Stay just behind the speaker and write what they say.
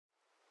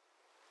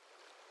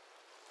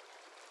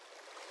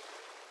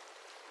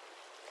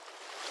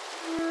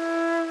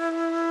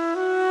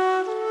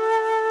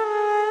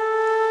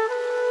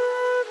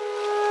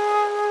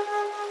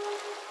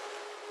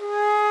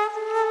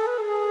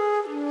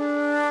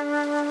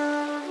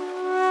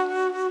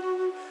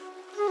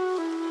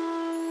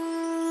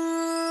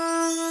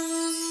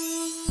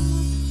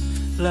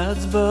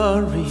Let's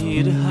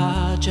bury the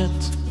hatchet.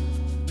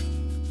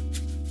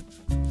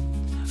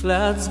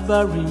 Let's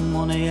bury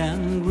money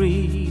and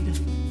greed.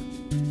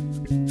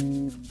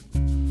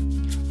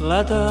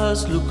 Let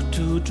us look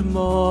to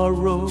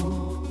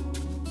tomorrow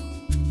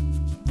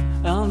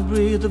and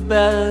breathe a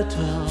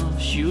better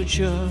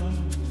future.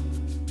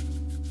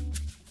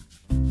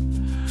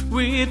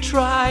 We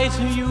tried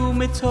new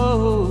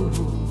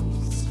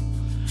methods,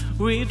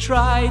 we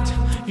tried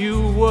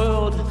new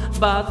world,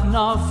 but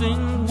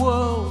nothing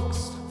works.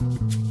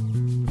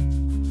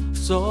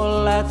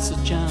 So let's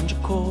change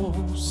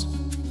course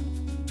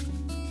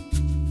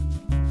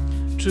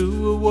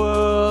to a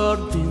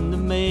world in the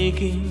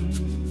making.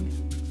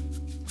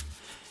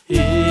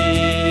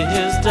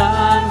 It's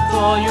time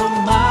for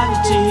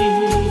humanity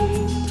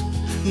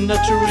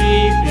not to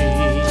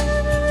repeat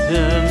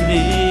the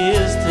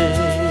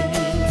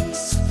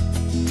mistakes.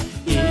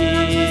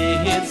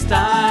 It's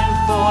time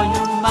for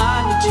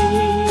humanity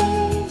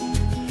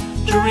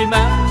to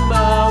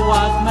remember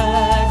what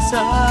makes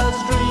us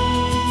dream.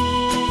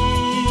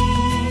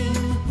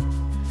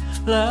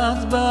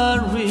 Let's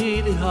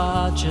bury the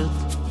hatchet.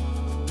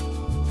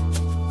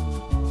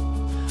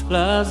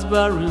 Let's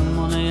bury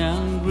money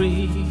and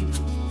greed.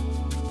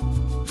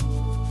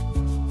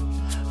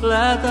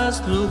 Let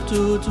us look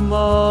to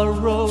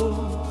tomorrow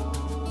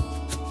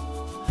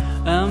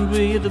and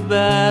breathe a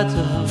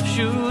better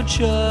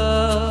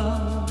future.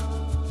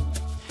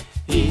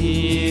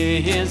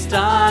 It's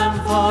time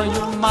for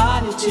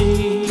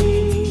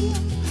humanity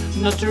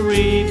not to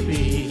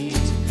repeat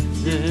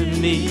the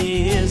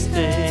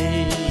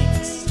mistakes.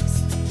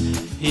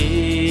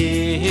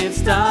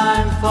 It's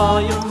time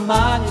for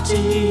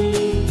humanity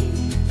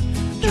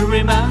to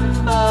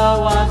remember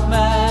what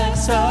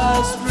makes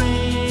us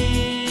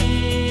dream.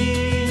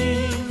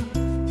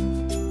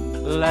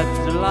 Let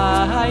the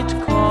light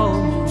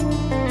come.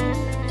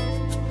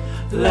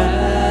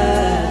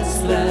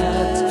 Let's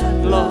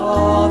let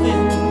love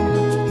in.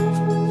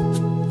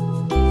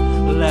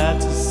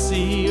 Let us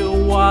see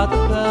what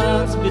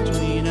happens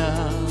between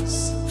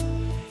us.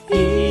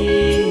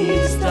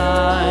 It's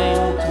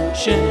time to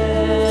change.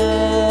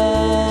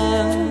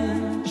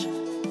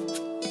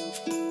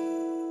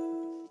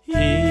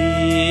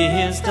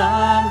 It's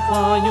time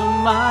for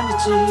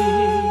humanity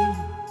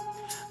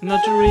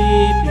not to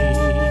repeat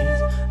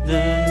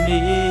the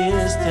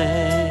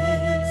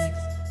mistakes.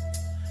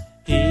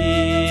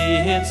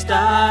 It's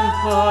time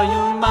for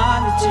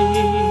humanity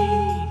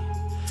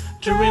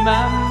to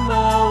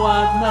remember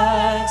what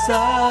makes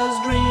us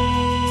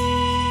dream.